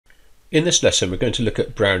In this lesson we're going to look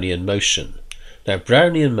at Brownian motion. Now,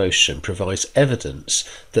 Brownian motion provides evidence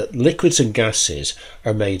that liquids and gases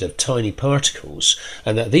are made of tiny particles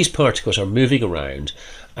and that these particles are moving around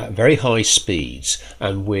at very high speeds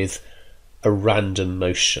and with a random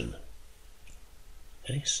motion.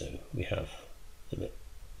 Okay, so we have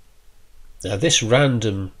now this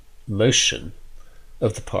random motion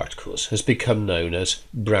of the particles has become known as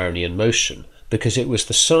Brownian motion because it was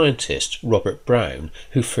the scientist Robert Brown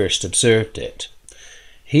who first observed it.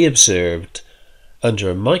 He observed under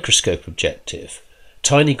a microscope objective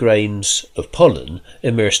tiny grains of pollen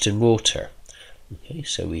immersed in water. Okay,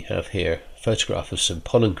 so we have here a photograph of some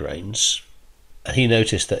pollen grains, and he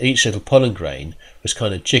noticed that each little pollen grain was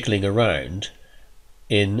kind of jiggling around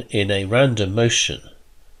in a random motion,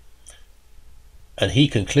 and he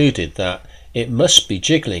concluded that it must be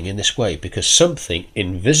jiggling in this way because something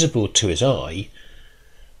invisible to his eye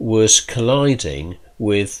was colliding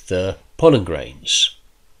with the pollen grains.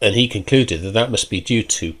 And he concluded that that must be due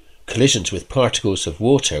to collisions with particles of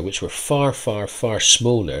water which were far, far, far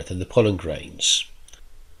smaller than the pollen grains.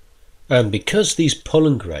 And because these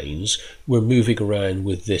pollen grains were moving around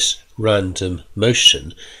with this random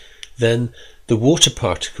motion, then the water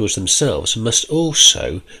particles themselves must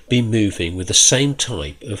also be moving with the same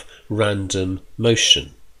type of random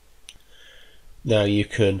motion. Now you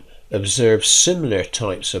can observe similar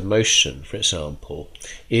types of motion, for example,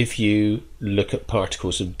 if you look at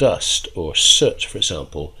particles of dust or soot, for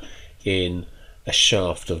example, in a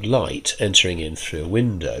shaft of light entering in through a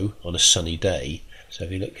window on a sunny day. So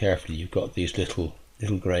if you look carefully, you've got these little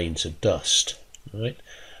grains of dust, right?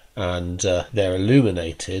 And they're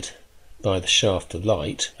illuminated by the shaft of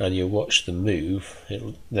light, and you watch them move.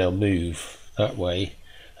 They'll move that way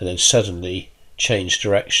and then suddenly change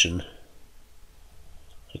direction.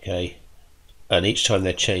 Okay, and each time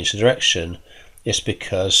they change the direction, it's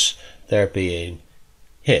because they're being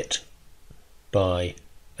hit by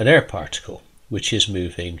an air particle which is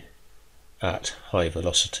moving at high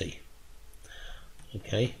velocity.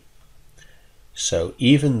 Okay, so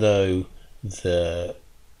even though the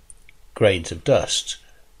grains of dust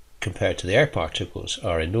compared to the air particles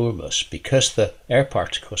are enormous, because the air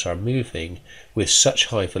particles are moving with such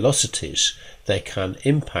high velocities, they can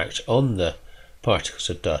impact on the particles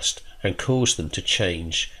of dust and cause them to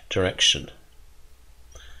change direction.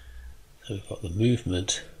 So we've got the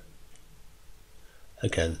movement.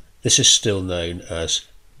 Again, this is still known as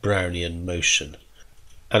Brownian motion.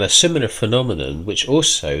 And a similar phenomenon which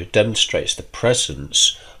also demonstrates the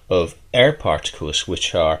presence of air particles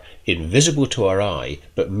which are invisible to our eye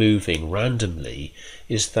but moving randomly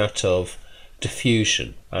is that of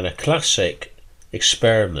diffusion. And a classic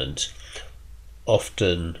experiment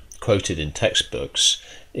often quoted in textbooks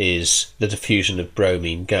is the diffusion of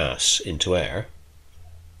bromine gas into air.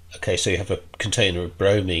 Okay, so you have a container of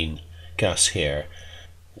bromine gas here,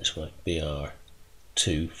 that's like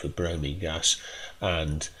Br2 for bromine gas,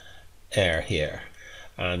 and air here,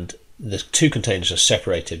 and the two containers are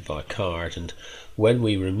separated by a card, and when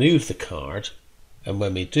we remove the card, and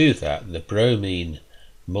when we do that, the bromine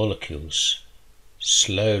molecules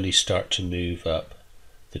slowly start to move up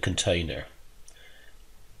the container.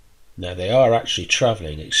 Now they are actually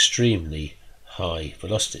travelling extremely high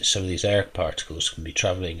velocities. Some of these air particles can be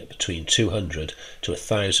travelling at between 200 to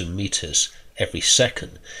 1,000 meters every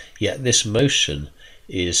second, yet this motion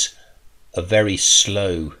is a very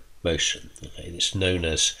slow motion. Okay, it's known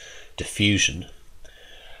as diffusion,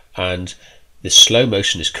 and this slow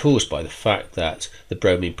motion is caused by the fact that the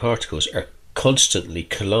bromine particles are constantly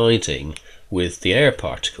colliding with the air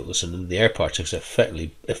particles, and the air particles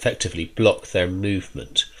effectively block their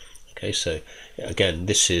movement. Okay, so again,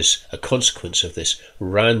 this is a consequence of this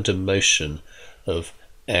random motion of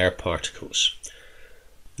air particles.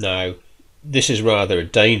 Now, this is rather a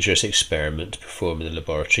dangerous experiment to perform in the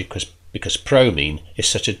laboratory because bromine is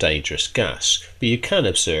such a dangerous gas, but you can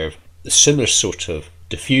observe a similar sort of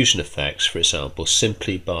diffusion effects, for example,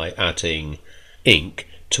 simply by adding ink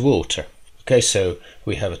to water. Okay, so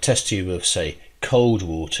we have a test tube of, say, cold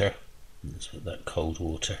water. Let's put that cold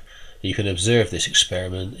water. You can observe this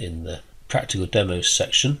experiment in the practical demos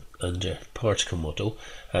section under particle model,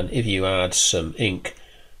 and if you add some ink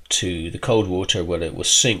to the cold water, well, it will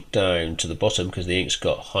sink down to the bottom because the ink's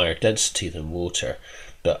got higher density than water,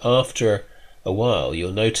 but after a while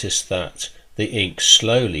you'll notice that the ink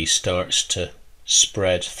slowly starts to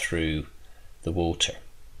spread through the water.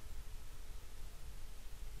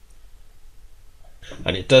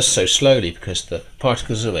 And it does so slowly because the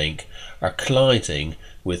particles of ink are colliding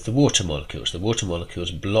with the water molecules. The water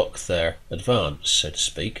molecules block their advance, so to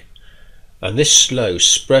speak, And this slow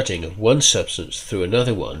spreading of one substance through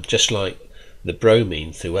another one, just like the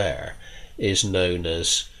bromine through air, is known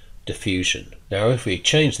as diffusion. Now if we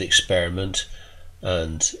change the experiment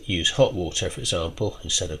and use hot water, for example,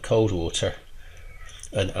 instead of cold water,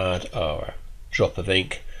 and add our drop of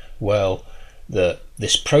ink, well,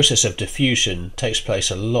 this process of diffusion takes place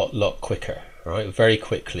a lot quicker. Right? Very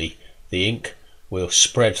quickly the ink will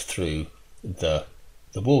spread through the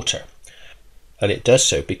water. And it does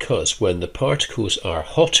so because when the particles are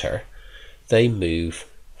hotter, they move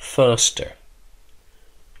faster.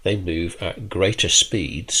 They move at greater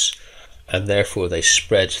speeds, and therefore they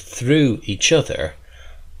spread through each other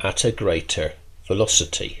at a greater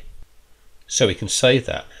velocity. So we can say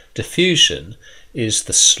that diffusion is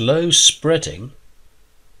the slow spreading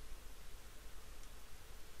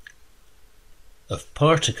of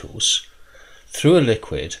particles through a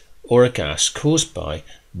liquid or a gas caused by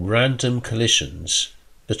random collisions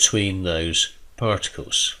between those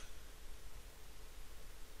particles.